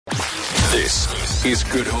This is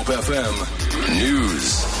Good Hope FM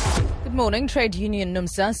News. Good morning. Trade union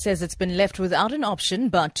NUMSA says it's been left without an option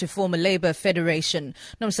but to form a labour federation.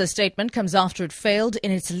 NUMSA's statement comes after it failed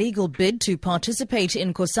in its legal bid to participate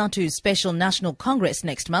in COSATU's Special National Congress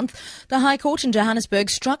next month. The High Court in Johannesburg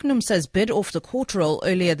struck NUMSA's bid off the court roll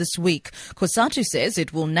earlier this week. COSATU says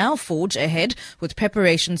it will now forge ahead with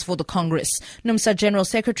preparations for the Congress. NUMSA General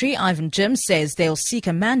Secretary Ivan Jim says they'll seek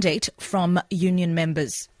a mandate from union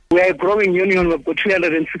members. We're a growing union. We've got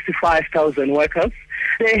 365,000 workers.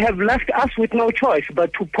 They have left us with no choice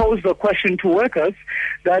but to pose the question to workers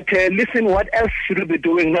that, listen, what else should we be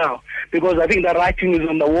doing now? Because I think the writing is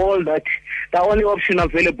on the wall that the only option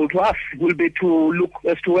available to us will be to look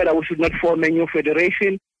as to whether we should not form a new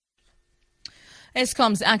federation.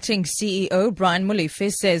 Eskom's acting CEO, Brian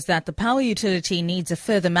Molefe, says that the power utility needs a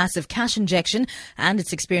further massive cash injection and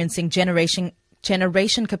it's experiencing generation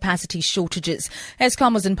capacity shortages.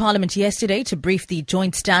 Eskom was in Parliament yesterday to brief the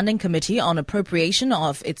Joint Standing Committee on appropriation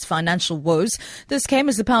of its financial woes. This came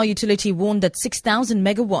as the power utility warned that 6,000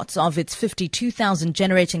 megawatts of its 52,000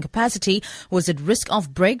 generating capacity was at risk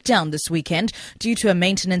of breakdown this weekend due to a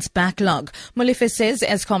maintenance backlog. Molefe says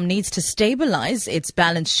Eskom needs to stabilize its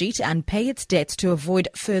balance sheet and pay its debts to avoid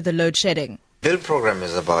further load shedding. Build program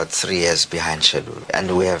is about 3 years behind schedule,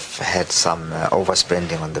 and we have had some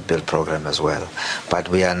overspending on the build program as well. But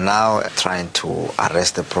we are now trying to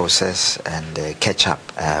arrest the process and catch up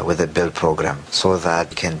with the build program so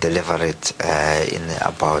that we can deliver it in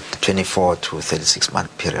about 24 to 36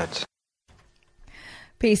 month period.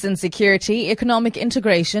 Peace and security, economic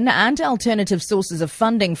integration and alternative sources of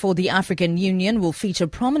funding for the African Union will feature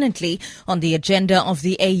prominently on the agenda of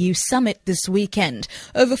the AU summit this weekend.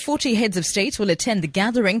 Over 40 heads of state will attend the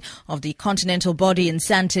gathering of the continental body in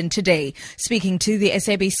Sandton today. Speaking to the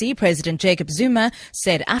SABC, President Jacob Zuma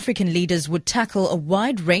said African leaders would tackle a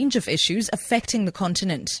wide range of issues affecting the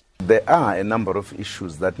continent. There are a number of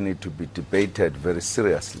issues that need to be debated very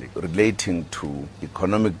seriously relating to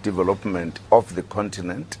economic development of the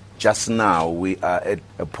continent. Just now, we are at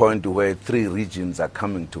a point where 3 regions are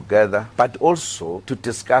coming together, but also to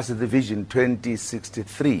discuss the Vision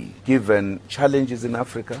 2063. Given challenges in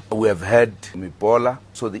Africa, we have had Ebola,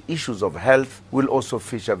 so the issues of health will also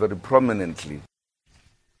feature very prominently.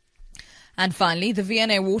 And finally, the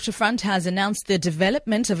V&A Waterfront has announced the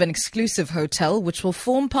development of an exclusive hotel which will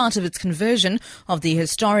form part of its conversion of the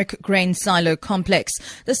historic grain silo complex.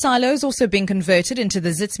 The silo is also being converted into the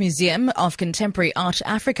Zitz Museum of Contemporary Art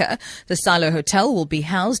Africa. The silo hotel will be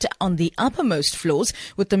housed on the uppermost floors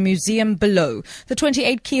with the museum below. The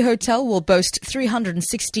 28-key hotel will boast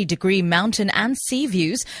 360-degree mountain and sea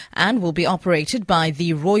views and will be operated by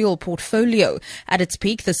the Royal Portfolio. At its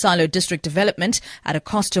peak, the silo district development, at a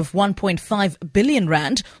cost of 1.5 billion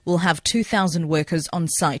rand, will have 2,000 workers on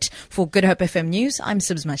site. For Good Hope FM News, I'm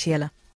Sibs Matiela.